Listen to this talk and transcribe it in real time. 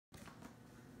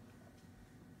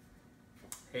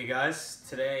Hey guys,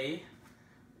 today,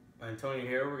 Antonio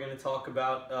here, we're going to talk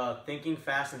about thinking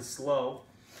fast and slow.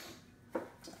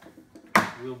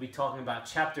 We'll be talking about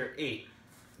chapter 8,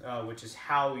 which is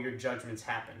how your judgments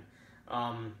happen.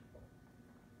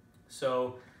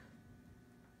 So,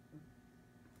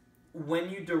 when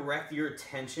you direct your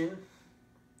attention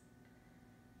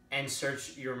and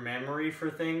search your memory for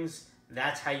things,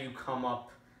 that's how you come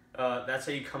up.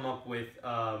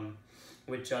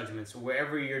 With judgments,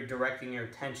 wherever you're directing your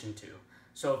attention to.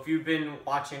 So if you've been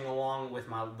watching along with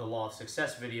the Law of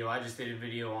Success video, I just did a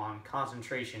video on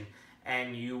concentration,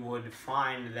 and you would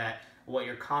find that what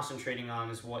you're concentrating on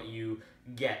is what you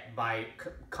get. By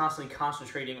constantly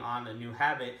concentrating on a new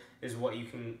habit is how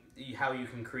you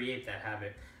can create that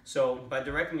habit. So by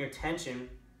directing your attention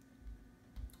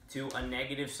to a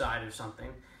negative side of something,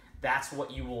 that's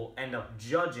what you will end up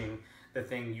judging the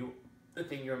thing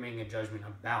you're making a judgment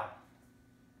about.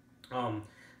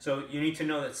 So you need to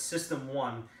know that System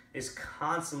 1 is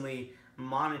constantly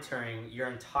monitoring your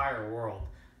entire world,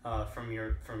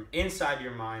 from inside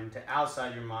your mind to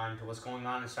outside your mind to what's going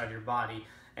on inside your body,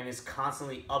 and is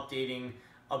constantly updating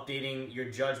your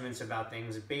judgments about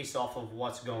things based off of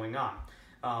what's going on.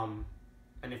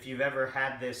 And if you've ever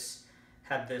had this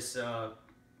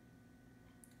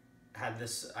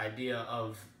idea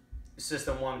of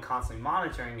System 1 constantly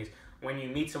monitoring, is when you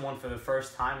meet someone for the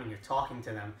first time and you're talking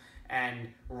to them, and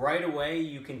right away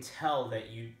you can tell that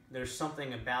there's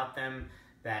something about them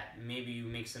that maybe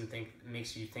makes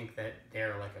you think that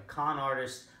they're like a con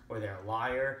artist, or they're a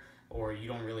liar, or you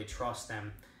don't really trust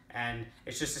them. And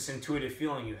it's just this intuitive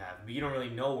feeling you have, but you don't really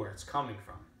know where it's coming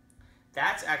from.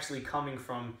 That's actually coming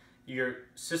from your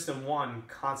System 1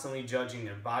 constantly judging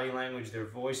their body language, their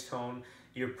voice tone,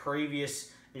 your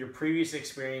previous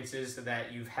experiences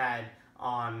that you've had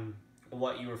on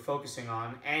what you were focusing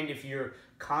on. And if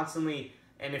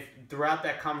throughout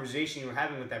that conversation you were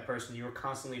having with that person, you were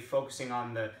constantly focusing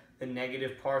on the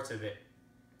negative parts of it,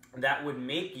 that would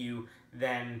make you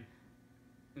then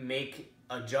make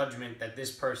a judgment that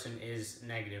this person is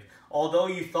negative. Although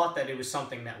you thought that it was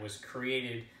something that was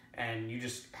created and you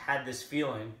just had this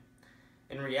feeling,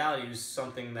 in reality it was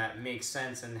something that makes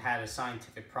sense and had a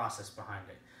scientific process behind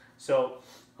it. So,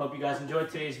 hope you guys enjoyed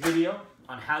today's video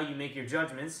on how you make your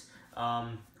judgments.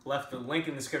 Left the link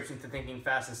in the description to Thinking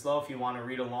Fast and Slow if you want to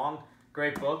read along.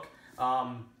 Great book.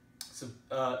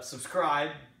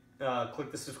 Subscribe.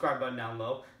 Click the subscribe button down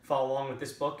low. Follow along with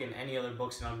this book and any other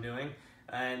books that I'm doing.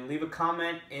 And leave a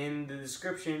comment in the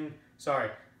description.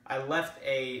 Sorry, I left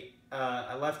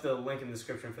the link in the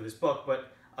description for this book,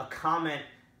 but a comment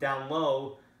down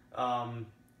low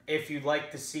if you'd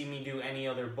like to see me do any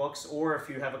other books, or if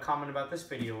you have a comment about this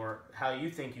video or how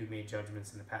you think you've made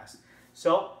judgments in the past.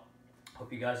 So,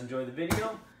 hope you guys enjoyed the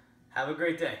video. Have a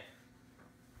great day.